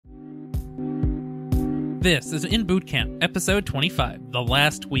This is In Bootcamp, episode 25, the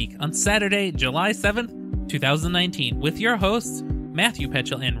last week, on Saturday, July 7th, 2019, with your hosts, Matthew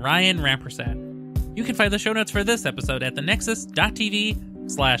Petchel and Ryan Rampersad. You can find the show notes for this episode at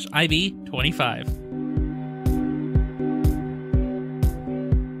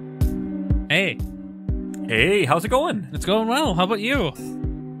thenexus.tv/IB25. Hey. Hey, how's it going? It's going well. How about you?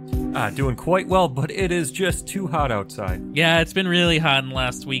 Doing quite well, but it is just too hot outside. Yeah, it's been really hot in the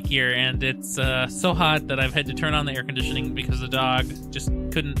last week here, and it's so hot that I've had to turn on the air conditioning because the dog just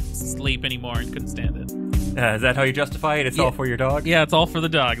couldn't sleep anymore and couldn't stand it. Is that how you justify it? It's all for your dog? Yeah, it's all for the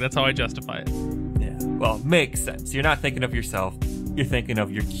dog. That's how I justify it. Yeah, well, makes sense. You're not thinking of yourself. You're thinking of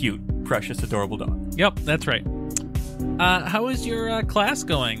your cute, precious, adorable dog. Yep, that's right. How is your class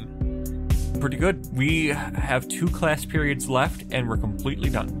going? Pretty good. We have 2 class periods left, and we're completely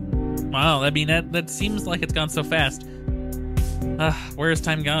done. Wow, I mean, that seems like it's gone so fast. Where has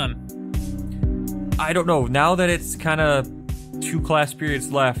time gone? I don't know. Now that it's kind of 2 class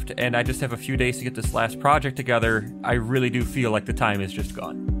periods left, and I just have a few days to get this last project together, I really do feel like the time is just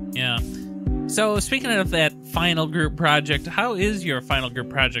gone. Yeah. So, speaking of that final group project, how is your final group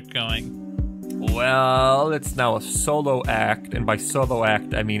project going? Well, it's now a solo act, and by solo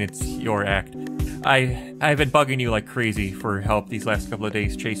act, I mean it's your act. I've been bugging you like crazy for help these last couple of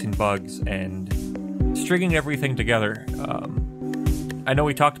days, chasing bugs and stringing everything together. I know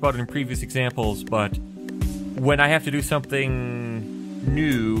we talked about it in previous examples, but when I have to do something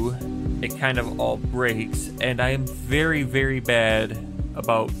new, it kind of all breaks, and I am very, very bad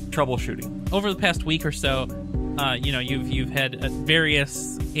about troubleshooting. Over the past week or so, you've had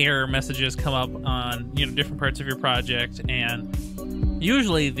various error messages come up on different parts of your project, and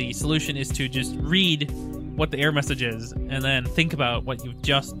usually the solution is to just read what the error message is and then think about what you've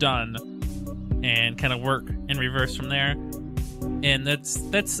just done and kind of work in reverse from there. And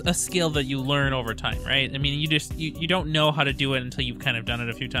that's a skill that you learn over time, right? I mean, you don't know how to do it until you've kind of done it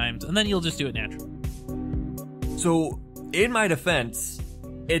a few times, and then you'll just do it naturally. So, in my defense,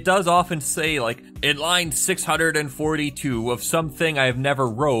 it does often say, like, in line 642 of something I've never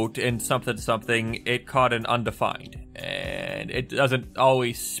wrote in something, it caught an undefined. And it doesn't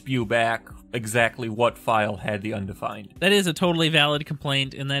always spew back exactly what file had the undefined. That is a totally valid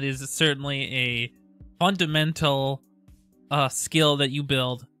complaint, and that is certainly a fundamental skill that you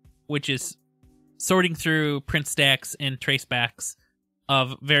build, which is sorting through print stacks and tracebacks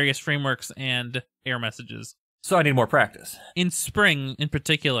of various frameworks and error messages. So I need more practice. In Spring, in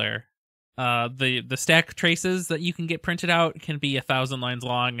particular, the stack traces that you can get printed out can be 1,000 lines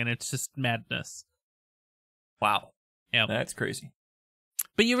long, and it's just madness. Wow. Yeah, that's crazy.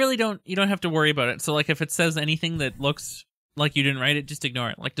 But you really don't have to worry about it. So, like, if it says anything that looks like you didn't write it, just ignore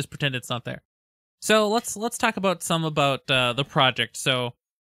it. Like, just pretend it's not there. So let's talk about the project. So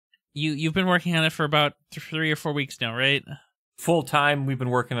you've been working on it for about 3 or 4 weeks now, right? Full time, we've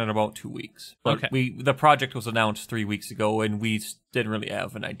been working on it about 2 weeks. But okay. The project was announced 3 weeks ago, and we didn't really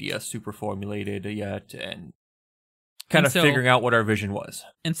have an idea super formulated yet, and figuring out what our vision was.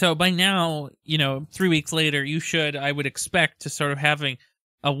 And so by now, 3 weeks later, you should, I would expect, to sort of having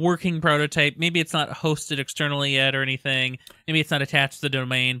a working prototype. Maybe it's not hosted externally yet or anything. Maybe it's not attached to the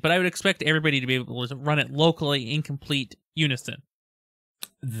domain, but I would expect everybody to be able to run it locally in complete unison.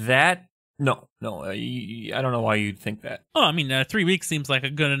 No, I don't know why you'd think that. Oh, I mean, 3 weeks seems like a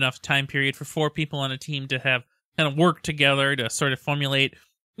good enough time period for 4 people on a team to have kind of work together to sort of formulate,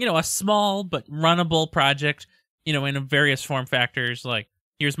 a small but runnable project, in various form factors, like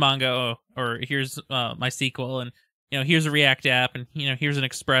here's Mongo or here's MySQL, and here's a React app, and here's an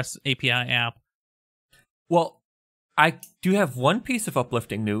Express API app. Well, I do have one piece of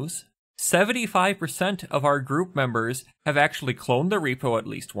uplifting news. 75% of our group members have actually cloned the repo at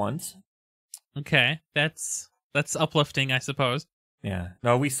least once. Okay, that's uplifting, I suppose. Yeah.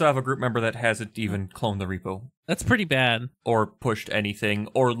 No, we still have a group member that hasn't even cloned the repo. That's pretty bad. Or pushed anything,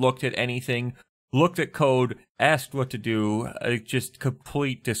 or looked at anything, looked at code, asked what to do, just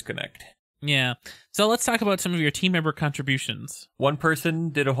complete disconnect. Yeah. So let's talk about some of your team member contributions. One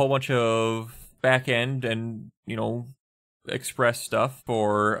person did a whole bunch of back-end and, Express stuff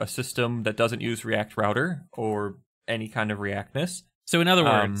for a system that doesn't use React Router or any kind of Reactness. So in other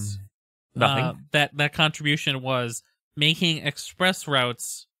words, nothing. That contribution was making Express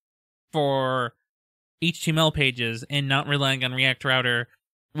routes for HTML pages and not relying on React Router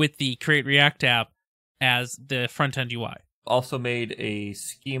with the Create React app as the front-end UI. Also made a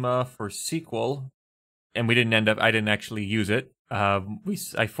schema for SQL, and I didn't actually use it.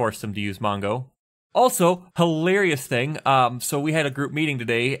 I forced them to use Mongo. Also, hilarious thing, so we had a group meeting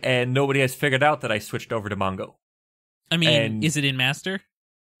today, and nobody has figured out that I switched over to Mongo. I mean, is it in master?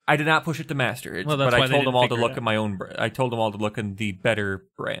 I did not push it to master, Well, that's but why I they told them didn't all to figure it look out. at my own. I told them all to look in the better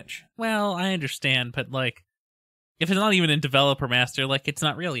branch. Well, I understand, but like, if it's not even in developer master, like, it's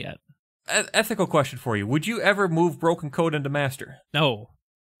not real yet. Ethical question for you: would you ever move broken code into master? No.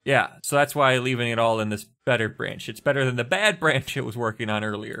 Yeah, so that's why leaving it all in this better branch. It's better than the bad branch it was working on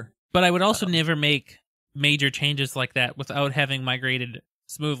earlier. But I would also never make major changes like that without having migrated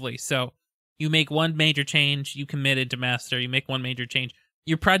smoothly. So you make one major change, you commit it to master, you make one major change.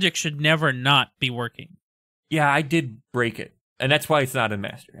 Your project should never not be working. Yeah, I did break it, and that's why it's not in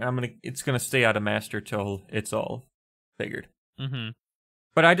master. It's gonna stay out of master till it's all figured. Mm-hmm.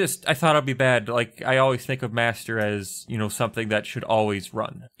 But I thought it'd be bad. Like, I always think of master as, something that should always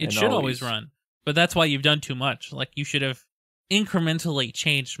run. It should always run. But that's why you've done too much. Like, you should have incrementally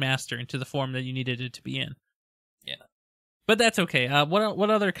changed master into the form that you needed it to be in. Yeah. But that's okay. What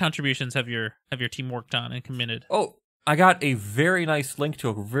other contributions have your team worked on and committed? Oh, I got a very nice link to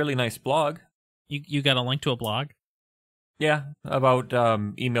a really nice blog. You got a link to a blog? Yeah, about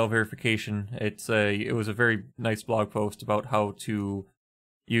email verification. It was a very nice blog post about how to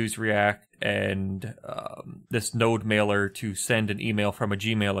use React and this node mailer to send an email from a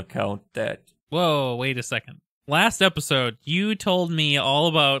Gmail account that... Whoa, wait a second. Last episode, you told me all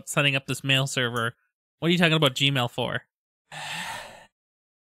about setting up this mail server. What are you talking about Gmail for?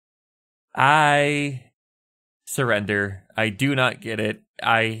 I surrender. I do not get it.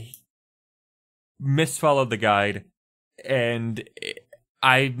 I misfollowed the guide, and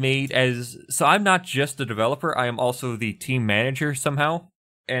so I'm not just the developer, I am also the team manager somehow.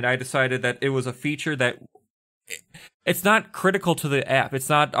 And I decided that it was a feature that it's not critical to the app. It's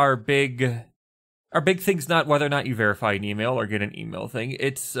not our big thing's not whether or not you verify an email or get an email thing.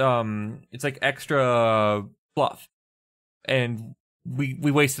 It's like extra fluff, and we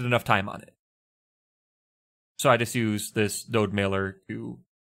wasted enough time on it. So I just used this node mailer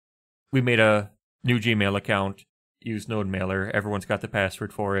we made a new Gmail account, used node mailer. Everyone's got the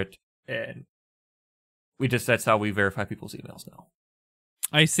password for it, and that's how we verify people's emails now.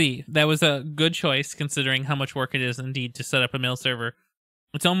 I see. That was a good choice, considering how much work it is indeed to set up a mail server.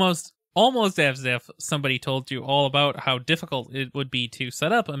 It's almost as if somebody told you all about how difficult it would be to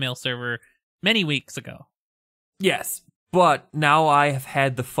set up a mail server many weeks ago. Yes, but now I have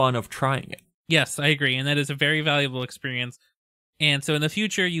had the fun of trying it. Yes, I agree, and that is a very valuable experience. And so in the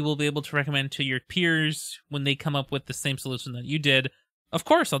future, you will be able to recommend to your peers when they come up with the same solution that you did. Of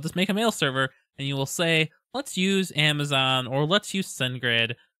course, I'll just make a mail server, and you will say, let's use Amazon or let's use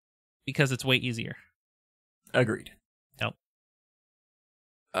SendGrid because it's way easier. Agreed. Yep.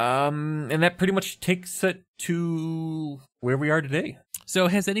 And that pretty much takes it to where we are today. So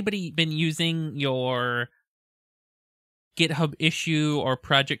has anybody been using your GitHub issue or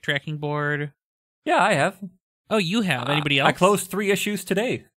project tracking board? Yeah, I have. Oh, you have. Anybody else? I closed 3 issues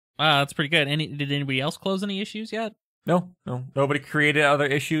today. Wow, that's pretty good. Did anybody else close any issues yet? No. Nobody created other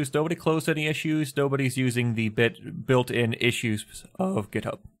issues. Nobody closed any issues. Nobody's using the built-in issues of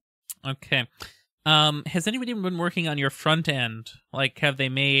GitHub. Okay. Has anybody been working on your front end? Like, have they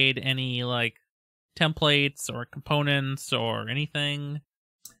made any, like, templates or components or anything?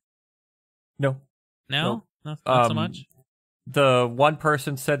 No. No? Not so much? The one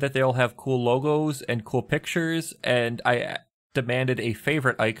person said that they'll have cool logos and cool pictures, and I demanded a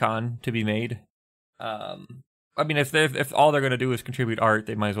favorite icon to be made. I mean, if all they're going to do is contribute art,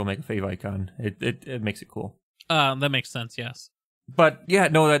 they might as well make a fave icon. It makes it cool. That makes sense, yes. But yeah,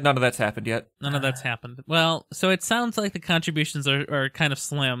 no, none of that's happened yet. None of that's happened. Well, so it sounds like the contributions are kind of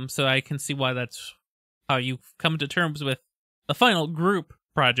slim, so I can see why that's how you've come to terms with the final group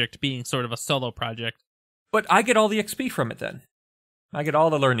project being sort of a solo project. But I get all the XP from it then. I get all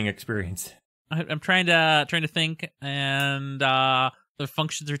the learning experience. I'm trying to think, and the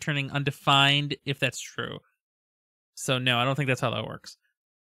function's returning undefined, if that's true. So no, I don't think that's how that works.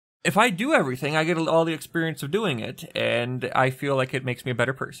 If I do everything, I get all the experience of doing it, and I feel like it makes me a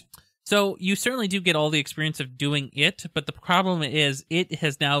better person. So you certainly do get all the experience of doing it, but the problem is it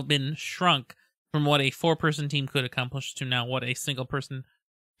has now been shrunk from what a 4-person team could accomplish to now what a single-person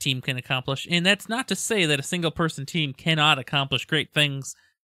team can accomplish. And that's not to say that a single-person team cannot accomplish great things.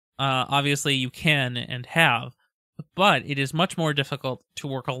 Obviously, you can and have, but it is much more difficult to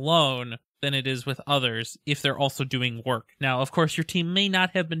work alone than it is with others if they're also doing work. Now, of course, your team may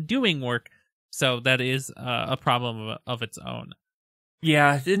not have been doing work, so that is a problem of its own.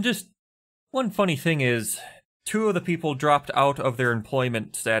 Yeah, and just one funny thing is, 2 of the people dropped out of their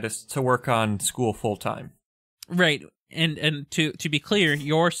employment status to work on school full-time. Right, and to be clear,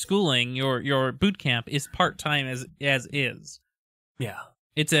 your schooling, your boot camp is part-time as is. Yeah.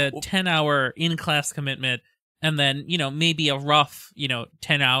 It's a 10-hour in-class commitment, and then, maybe a rough,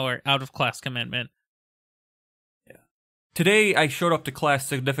 10-hour out-of-class commitment. Today, I showed up to class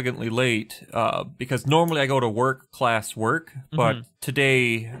significantly late because normally I go to work, but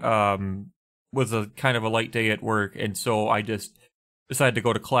today was a kind of a light day at work, and so I just decided to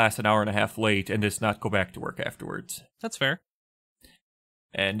go to class an hour and a half late and just not go back to work afterwards. That's fair.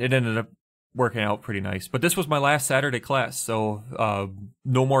 And it ended up working out pretty nice. But this was my last Saturday class, so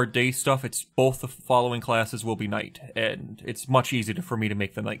no more day stuff. It's both the following classes will be night, and it's much easier for me to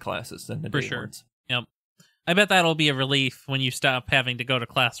make the night classes than the day ones. Yep. I bet that'll be a relief when you stop having to go to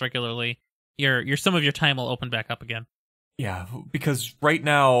class regularly. Some of your time will open back up again. Yeah, because right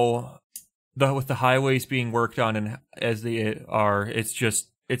now, with the highways being worked on and as they are,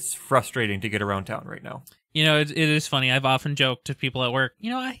 it's frustrating to get around town right now. It is funny. I've often joked to people at work,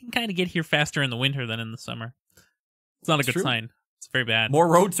 I can kind of get here faster in the winter than in the summer. It's not a good sign. It's very bad. More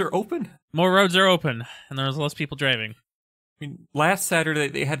roads are open? More roads are open, and there's less people driving. I mean, last Saturday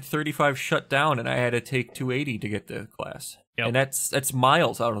they had 35 shut down, and I had to take 280 to get to class. Yep. And that's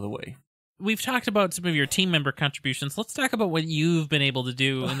miles out of the way. We've talked about some of your team member contributions. Let's talk about what you've been able to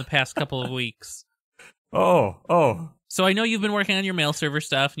do in the past couple of weeks. Oh. So I know you've been working on your mail server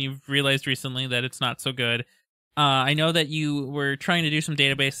stuff, and you've realized recently that it's not so good. I know that you were trying to do some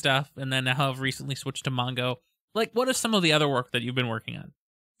database stuff, and then have recently switched to Mongo. What is some of the other work that you've been working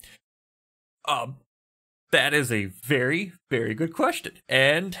on? That is a very, very good question.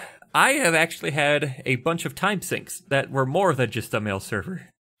 And I have actually had a bunch of timesinks that were more than just a mail server.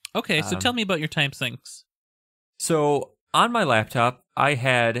 Okay, so tell me about your timesinks. So on my laptop, I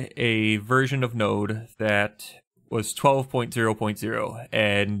had a version of Node that was 12.0.0.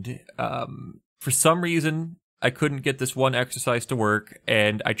 And for some reason, I couldn't get this one exercise to work,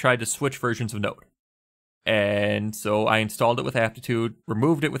 and I tried to switch versions of Node. And so I installed it with Aptitude,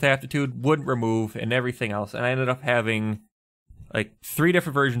 removed it with Aptitude, wouldn't remove, and everything else. And I ended up having 3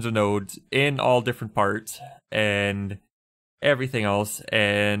 different versions of nodes in all different parts and everything else.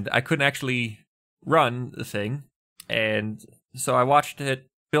 And I couldn't actually run the thing. And so I watched it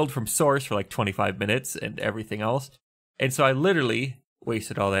build from source for 25 minutes and everything else. And so I literally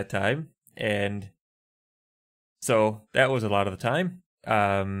wasted all that time. And so that was a lot of the time.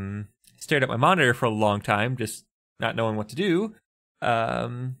 Stared at my monitor for a long time, just not knowing what to do.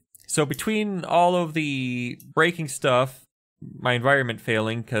 So between all of the breaking stuff, my environment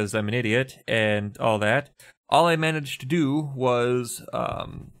failing because I'm an idiot, and all that, all I managed to do was,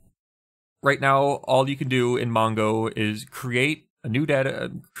 right now, all you can do in Mongo is create a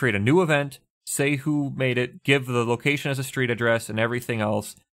new event, say who made it, give the location as a street address and everything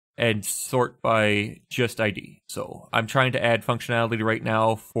else, and sort by just ID. So I'm trying to add functionality right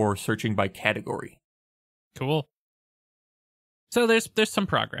now for searching by category. Cool. So there's some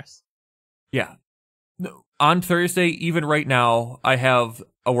progress. Yeah. On Thursday, even right now, I have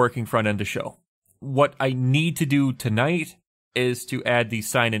a working front end to show. What I need to do tonight is to add the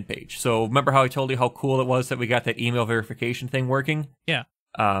sign-in page. So remember how I told you how cool it was that we got that email verification thing working? Yeah.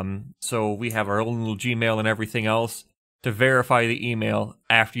 So we have our own little Gmail and everything else to verify the email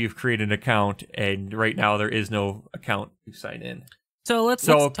after you've created an account, and right now there is no account to sign in. So let's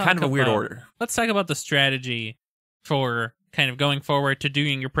talk kind of a weird order. Let's talk about the strategy for kind of going forward to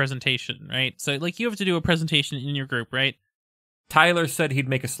doing your presentation, right? So you have to do a presentation in your group, right? Tyler said he'd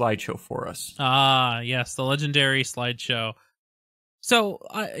make a slideshow for us. Ah, yes, the legendary slideshow. So,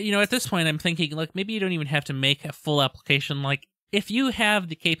 at this point, I'm thinking, maybe you don't even have to make a full application. If you have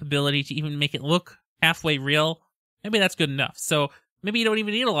the capability to even make it look halfway real, maybe that's good enough. So maybe you don't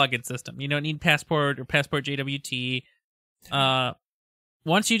even need a login system. You don't need Passport or Passport JWT.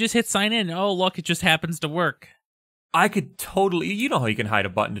 Once you just hit sign in, oh, look, it just happens to work. I could totally, you know how you can hide a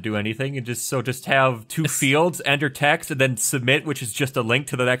button to do anything, and just have 2 fields, enter text, and then submit, which is just a link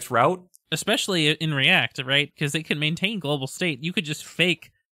to the next route. Especially in React, right? Because they can maintain global state. You could just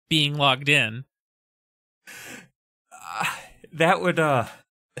fake being logged in. That would,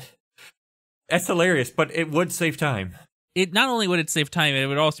 that's hilarious, but it would save time. It not only would it save time, it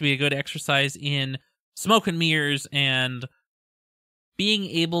would also be a good exercise in smoke and mirrors and being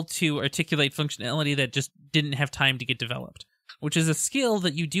able to articulate functionality that just didn't have time to get developed, which is a skill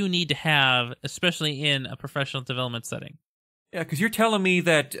that you do need to have, especially in a professional development setting. Yeah, because you're telling me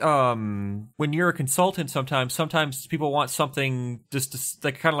that when you're a consultant, sometimes people want something just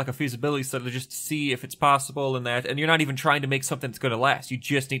to, kind of like a feasibility study, just to see if it's possible and that, and you're not even trying to make something that's going to last. You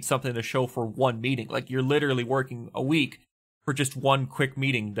just need something to show for one meeting. You're literally working a week for just one quick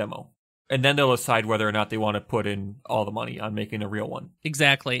meeting demo. And then they'll decide whether or not they want to put in all the money on making a real one.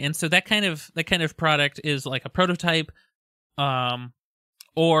 Exactly. And so that kind of product is like a prototype,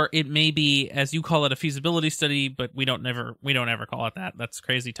 or it may be, as you call it, a feasibility study, but we don't ever call it that. That's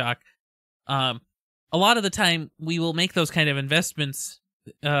crazy talk. A lot of the time, we will make those kind of investments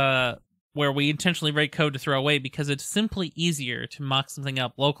where we intentionally write code to throw away because it's simply easier to mock something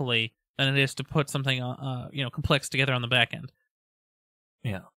up locally than it is to put something complex together on the back end.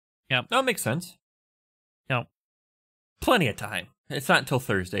 Yeah. Yeah. That makes sense. Yeah. Plenty of time. It's not until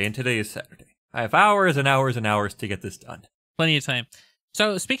Thursday, and today is Saturday. I have hours and hours and hours to get this done. Plenty of time.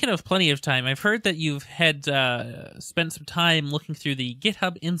 So, speaking of plenty of time, I've heard that you've had spent some time looking through the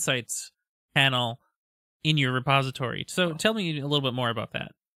GitHub Insights panel in your repository. So, tell me a little bit more about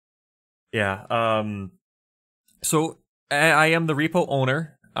that. Yeah. So, I am the repo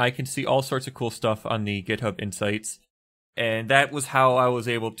owner. I can see all sorts of cool stuff on the GitHub Insights. And that was how I was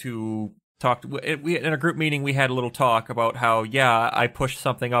able to talk. In a group meeting, we had a little talk about how, yeah, I pushed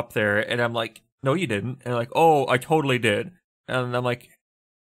something up there. And I'm like, no, you didn't. And like, oh, I totally did. And I'm like,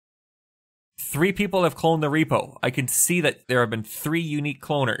 3 people have cloned the repo. I can see that there have been 3 unique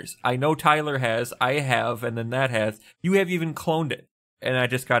cloners. I know Tyler has, I have, and then that has. You have even cloned it. And I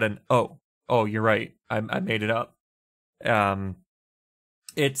just got an, oh, you're right. I made it up.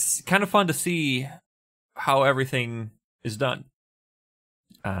 It's kind of fun to see how everything is done.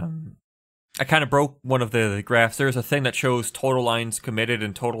 I kind of broke one of the graphs. There's a thing that shows total lines committed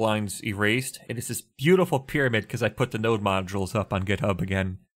and total lines erased. And it's this beautiful pyramid because I put the node modules up on GitHub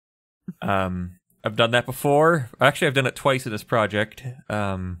again. I've done that before. Actually, I've done it twice in this project.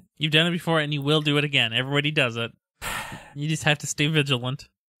 You've done it before and you will do it again. Everybody does it. You just have to stay vigilant.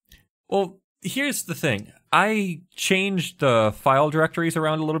 Well, here's the thing. I changed the file directories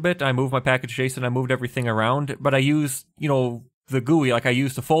around a little bit. I moved my package JSON. I moved everything around, but I used, the GUI, like I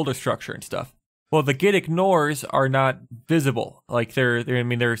used the folder structure and stuff. Well, the git ignores are not visible. Like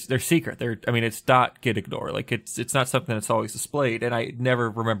they're secret. It's .git ignore. Like it's not something that's always displayed, and I never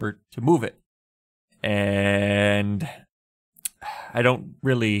remember to move it. And I'm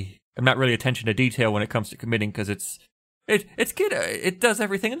not really attention to detail when it comes to committing because it's Git. It does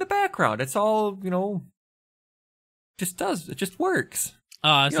everything in the background. It's all, it just works.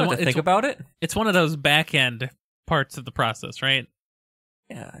 You don't have to think about it. It's one of those back end parts of the process, right?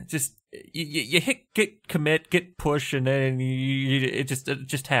 Yeah, just you hit git commit, git push, and then it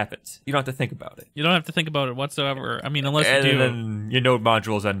just happens. You don't have to think about it. You don't have to think about it whatsoever. I mean, unless you do. And then your node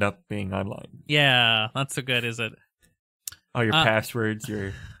modules end up being online. Yeah, not so good, is it? All your passwords,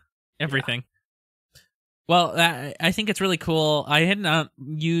 your everything. Yeah. Well, I think it's really cool. I had not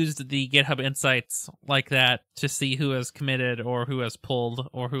used the GitHub Insights like that to see who has committed or who has pulled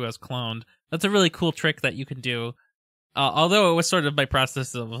or who has cloned. That's a really cool trick that you can do. Although it was sort of by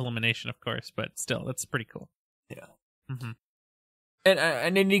process of elimination, of course, but still, that's pretty cool. Yeah. Mm-hmm.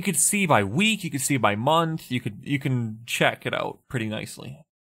 And then you could see by week, you could see by month, you can check it out pretty nicely.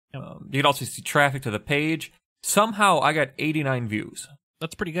 Yep. You can also see traffic to the page. Somehow I got 89 views.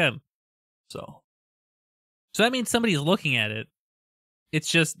 That's pretty good. So that means somebody's looking at it.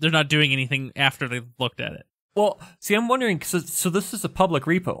 It's just they're not doing anything after they've looked at it. Well, see, I'm wondering, so this is a public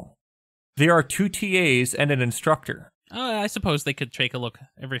repo. There are 2 TAs and an instructor. I suppose they could take a look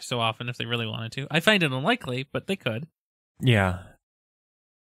every so often if they really wanted to. I find it unlikely, but they could. Yeah.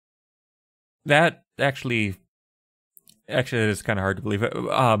 That actually it is kind of hard to believe.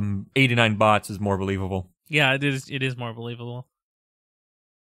 89 bots is more believable. Yeah, it is. It is more believable.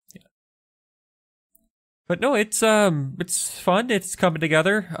 Yeah. But no, it's fun. It's coming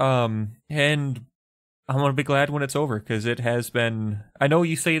together. And I'm going to be glad when it's over because it has been. I know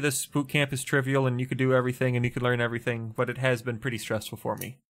you say this boot camp is trivial and you could do everything and you could learn everything, but it has been pretty stressful for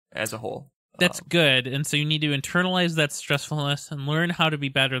me as a whole. That's good. And so you need to internalize that stressfulness and learn how to be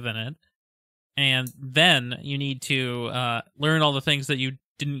better than it. And then you need to learn all the things that you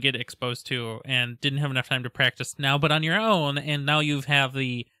didn't get exposed to and didn't have enough time to practice now, but on your own. And now you have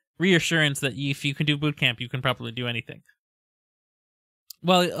the reassurance that if you can do boot camp, you can probably do anything.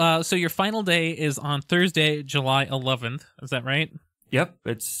 Well, so your final day is on Thursday, July 11th. Is that right? Yep,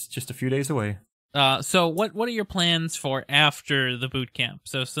 it's just a few days away. So what are your plans for after the boot camp?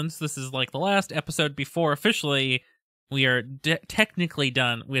 So since this is like the last episode before officially we are technically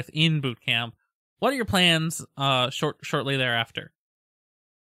done with In Bootcamp, what are your plans shortly thereafter?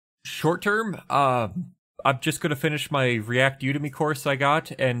 Short term, I'm just going to finish my React Udemy course I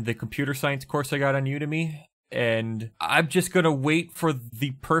got and the computer science course I got on Udemy. And I'm just going to wait for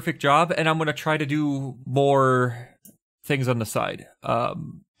the perfect job, and I'm going to try to do more things on the side.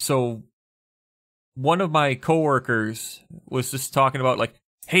 So one of my coworkers was just talking about, like,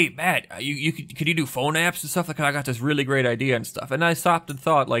 hey, Matt, could you do phone apps and stuff? Like, I got this really great idea and stuff. And I stopped and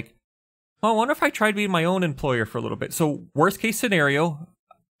thought, like, oh, I wonder if I tried being my own employer for a little bit. So worst case scenario,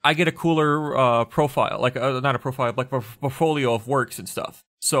 I get a cooler profile, like not a profile, like a portfolio of works and stuff.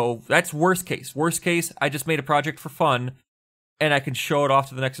 So that's worst case. Worst case, I just made a project for fun, and I can show it off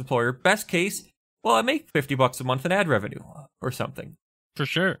to the next employer. Best case, well, I make $50 a month in ad revenue or something. For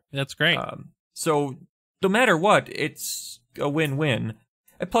sure. That's great. So no matter what, it's a win-win.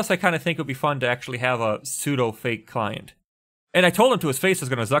 And plus, I kind of think it would be fun to actually have a pseudo-fake client. And I told him to his face I was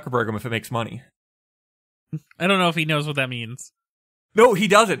going to Zuckerberg him if it makes money. I don't know if he knows what that means. No, he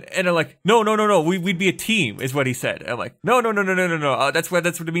doesn't. And I'm like, no. We'd be a team, is what he said. I'm like, no. That's what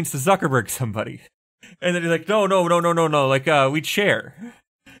it means to Zuckerberg somebody. And then he's like, no. Like, we'd share.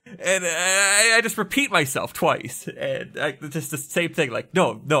 And I just repeat myself twice. And just the same thing. Like,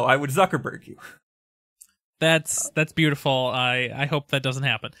 no, I would Zuckerberg you. That's beautiful. I hope that doesn't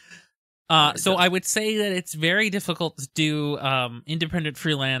happen. So I would say that it's very difficult to do independent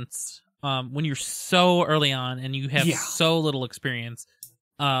freelance when you're so early on and you have so little experience.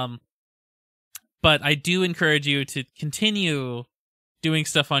 But I do encourage you to continue doing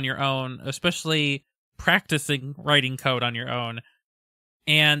stuff on your own, especially practicing writing code on your own.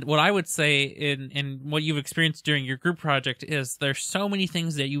 And what I would say in what you've experienced during your group project is there's so many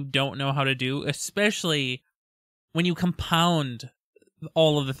things that you don't know how to do, especially when you compound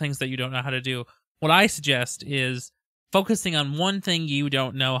all of the things that you don't know how to do. What I suggest is focusing on one thing you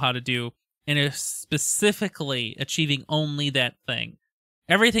don't know how to do and is specifically achieving only that thing.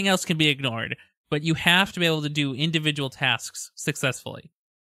 Everything else can be ignored, but you have to be able to do individual tasks successfully.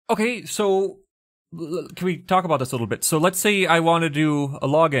 Okay, so can we talk about this a little bit? So let's say I want to do a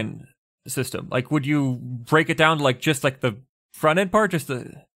login system. Like, would you break it down to like just like the front end part, just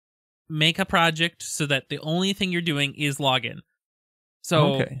the... Make a project so that the only thing you're doing is login.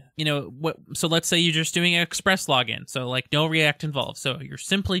 So, so let's say you're just doing an Express login. So like no React involved. So you're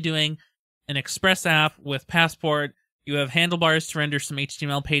simply doing an Express app with Passport. You have handlebars to render some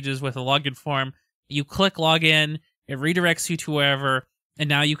HTML pages with a login form. You click login, it redirects you to wherever, and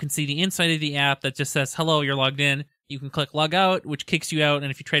now you can see the inside of the app that just says, hello, you're logged in. You can click log out, which kicks you out.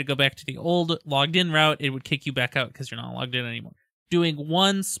 And if you try to go back to the old logged in route, it would kick you back out because you're not logged in anymore. Doing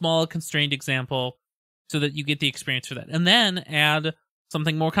one small constrained example so that you get the experience for that. And then add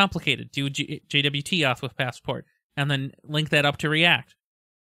something more complicated. Do JWT auth with Passport, and then link that up to React.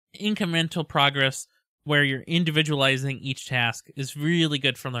 Incremental progress where you're individualizing each task is really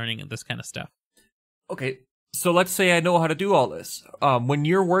good for learning this kind of stuff. Okay, so let's say I know how to do all this. When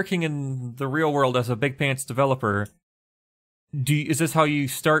you're working in the real world as a big pants developer, is this how you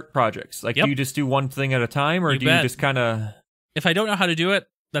start projects? Like, do you just do one thing at a time, or you just kind of... If I don't know how to do it,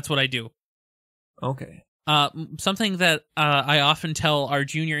 that's what I do. Okay. Something that I often tell our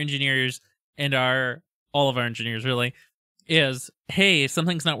junior engineers and all of our engineers really is, hey, if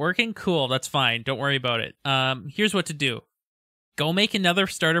something's not working, cool, that's fine. Don't worry about it. Here's what to do. Go make another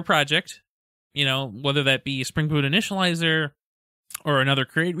starter project, whether that be Spring Boot Initializer or another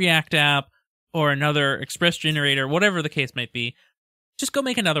Create React app or another Express generator, whatever the case might be. Just go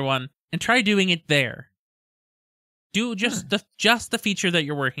make another one and try doing it there. Do just the feature that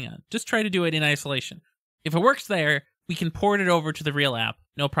you're working on. Just try to do it in isolation. If it works there, we can port it over to the real app.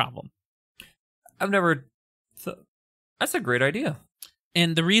 No problem. That's a great idea.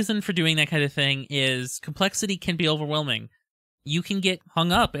 And the reason for doing that kind of thing is complexity can be overwhelming. You can get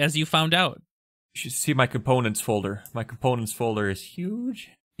hung up, as you found out. You should see my components folder. My components folder is huge.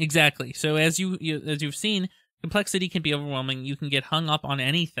 Exactly. So as you've seen, complexity can be overwhelming. You can get hung up on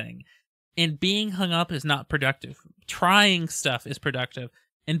anything. And being hung up is not productive. Trying stuff is productive.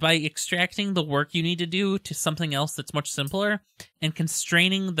 And by extracting the work you need to do to something else that's much simpler and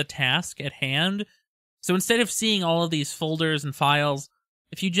constraining the task at hand, so instead of seeing all of these folders and files,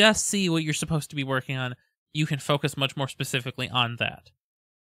 if you just see what you're supposed to be working on, you can focus much more specifically on that.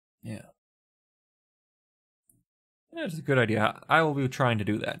 Yeah. That's a good idea. I will be trying to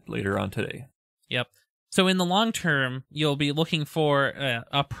do that later on today. Yep. So in the long term, you'll be looking for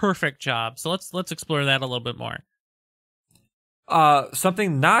a perfect job. So let's explore that a little bit more.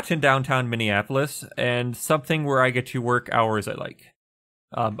 Something not in downtown Minneapolis, and something where I get to work hours I like.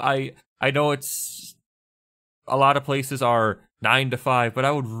 I know it's a lot of places are 9 to 5, but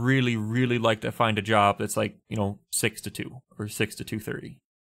I would really, really like to find a job that's like 6 to 2 or 6 to 2:30.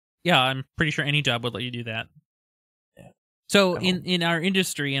 Yeah, I'm pretty sure any job would let you do that. Yeah. So in our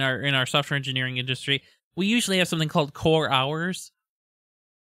industry, in our software engineering industry, we usually have something called core hours.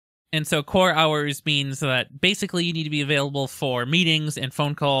 And so core hours means that basically you need to be available for meetings and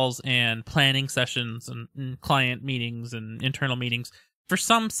phone calls and planning sessions and client meetings and internal meetings for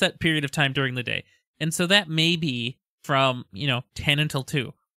some set period of time during the day. And so that may be from, 10 until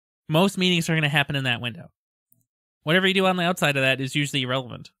 2. Most meetings are going to happen in that window. Whatever you do on the outside of that is usually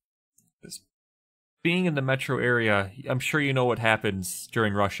irrelevant. Being in the metro area, I'm sure you know what happens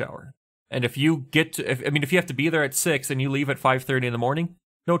during rush hour. And if you get to, if you have to be there at 6 and you leave at 5:30 in the morning,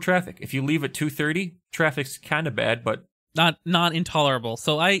 no traffic. If you leave at 2:30, traffic's kind of bad, but not intolerable.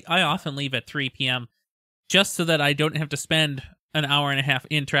 So I often leave at 3 p.m. just so that I don't have to spend an hour and a half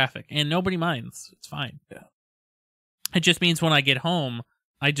in traffic, and nobody minds. It's fine. Yeah. It just means when I get home,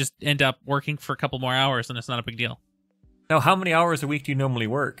 I just end up working for a couple more hours, and it's not a big deal. Now, how many hours a week do you normally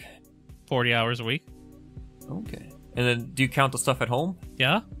work? 40 hours a week. Okay. And then do you count the stuff at home?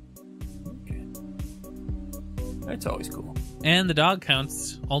 Yeah. Okay. That's always cool. And the dog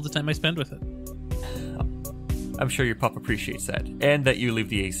counts all the time I spend with it. I'm sure your pup appreciates that. And that you leave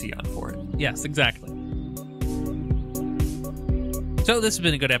the AC on for it. Yes, exactly. So this has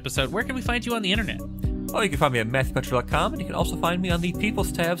been a good episode. Where can we find you on the internet? Oh, you can find me at MatthewPetro.com, and you can also find me on the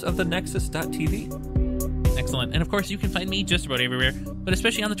People's tabs of thenexus.tv. Excellent. And of course, you can find me just about everywhere, but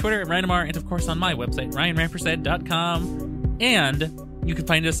especially on the Twitter at RyanMar, and of course on my website, RyanRampersad.com. And you can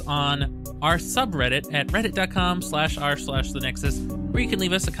find us on our subreddit at reddit.com/r/thenexus, where you can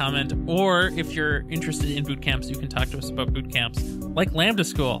leave us a comment, or if you're interested in boot camps, you can talk to us about boot camps like Lambda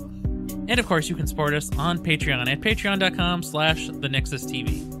School. And of course, you can support us on Patreon at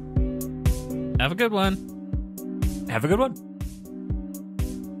patreon.com/thenexustv. Have a good one. Have a good one.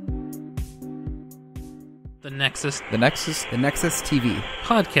 The Nexus The Nexus TV.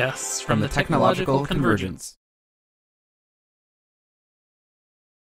 podcasts From the Technological Convergence.